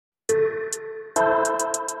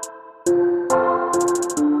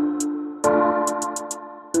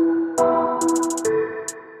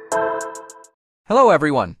Hello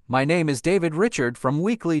everyone, my name is David Richard from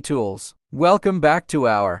Weekly Tools. Welcome back to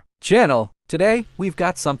our channel. Today, we've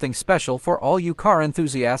got something special for all you car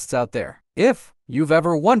enthusiasts out there. If you've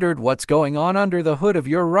ever wondered what's going on under the hood of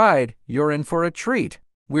your ride, you're in for a treat.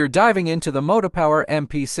 We're diving into the MOTOPOWER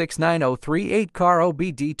MP69038 car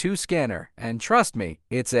OBD2 scanner, and trust me,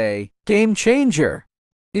 it's a game changer.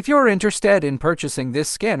 If you're interested in purchasing this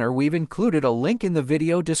scanner, we've included a link in the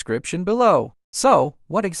video description below. So,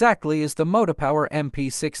 what exactly is the MOTOPOWER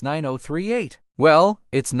MP69038? Well,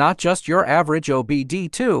 it's not just your average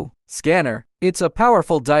OBD2 scanner. It's a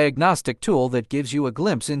powerful diagnostic tool that gives you a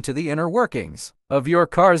glimpse into the inner workings of your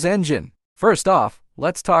car's engine. First off,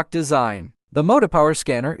 let's talk design. The MOTOPOWER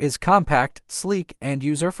scanner is compact, sleek, and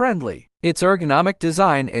user-friendly. Its ergonomic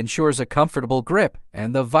design ensures a comfortable grip,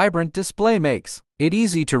 and the vibrant display makes it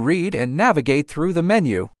easy to read and navigate through the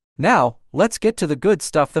menu. Now, let's get to the good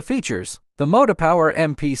stuff, the features. The MOTOPOWER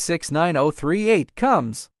MP69038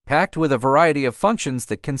 comes packed with a variety of functions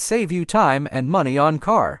that can save you time and money on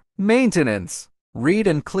car maintenance. Read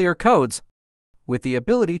and clear codes. With the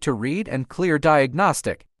ability to read and clear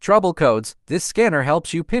diagnostic trouble codes, this scanner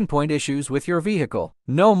helps you pinpoint issues with your vehicle.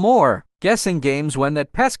 No more guessing games when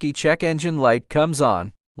that pesky check engine light comes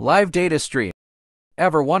on. Live data stream.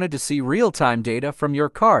 Ever wanted to see real-time data from your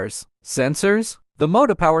car's sensors? The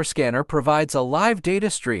MOTOPOWER scanner provides a live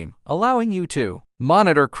data stream, allowing you to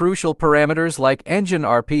monitor crucial parameters like engine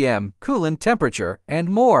RPM, coolant temperature, and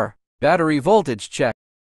more. Battery voltage check.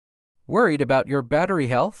 Worried about your battery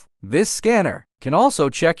health? This scanner can also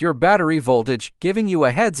check your battery voltage, giving you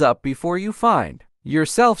a heads up before you find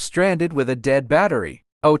yourself stranded with a dead battery.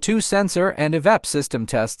 O2 sensor and evap system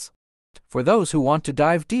tests. For those who want to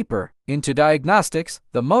dive deeper into diagnostics,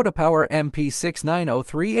 the MOTOPOWER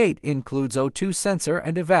MP69038 includes O2 sensor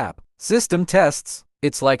and evap system tests.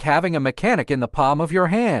 It's like having a mechanic in the palm of your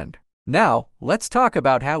hand. Now, let's talk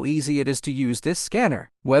about how easy it is to use this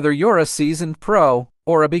scanner. Whether you're a seasoned pro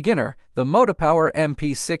or a beginner, the MOTOPOWER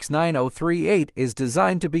MP69038 is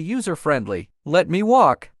designed to be user-friendly. Let me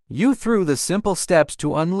walk you through the simple steps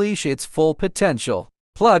to unleash its full potential.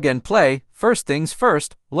 Plug and play. First things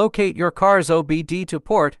first, locate your car's OBD2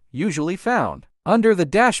 port, usually found under the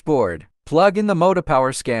dashboard. Plug in the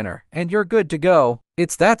MOTOPOWER scanner, and you're good to go.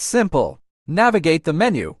 It's that simple. Navigate the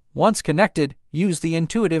menu. Once connected, use the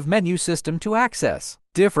intuitive menu system to access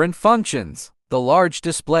different functions. The large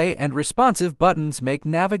display and responsive buttons make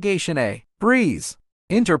navigation a breeze.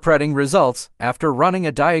 Interpreting results. After running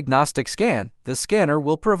a diagnostic scan, the scanner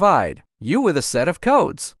will provide you with a set of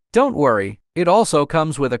codes. Don't worry, it also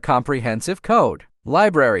comes with a comprehensive code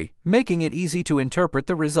library, making it easy to interpret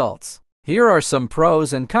the results. Here are some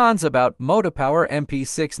pros and cons about MOTOPOWER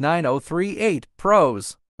MP69038.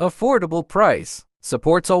 Pros: affordable price.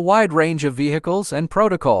 Supports a wide range of vehicles and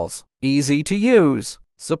protocols. Easy to use.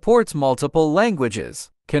 Supports multiple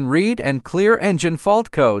languages. Can read and clear engine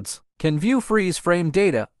fault codes. Can view freeze frame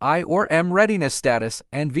data, I or M readiness status,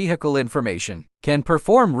 and vehicle information. Can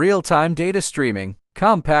perform real-time data streaming.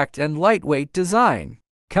 Compact and lightweight design.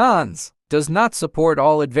 Cons: does not support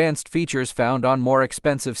all advanced features found on more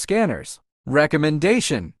expensive scanners.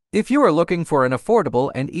 Recommendation: if you are looking for an affordable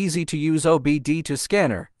and easy-to-use OBD2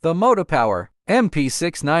 scanner, the MOTOPOWER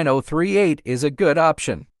MP69038 is a good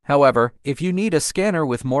option. However, if you need a scanner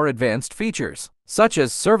with more advanced features, such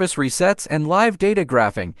as service resets and live data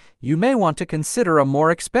graphing, you may want to consider a more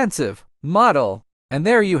expensive model. And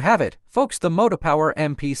there you have it, folks, the MOTOPOWER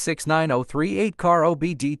MP69038 car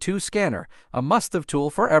OBD2 scanner, a must-have tool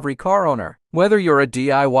for every car owner. Whether you're a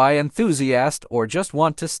DIY enthusiast or just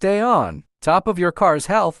want to stay on top of your car's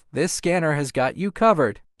health, this scanner has got you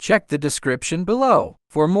covered. Check the description below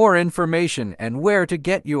for more information and where to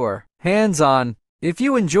get your hands on. If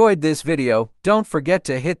you enjoyed this video, don't forget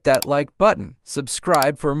to hit that like button,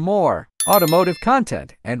 subscribe for more automotive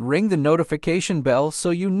content, and ring the notification bell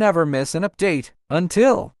so you never miss an update.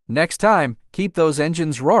 Until next time, keep those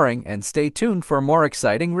engines roaring and stay tuned for more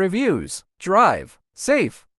exciting reviews. Drive safe.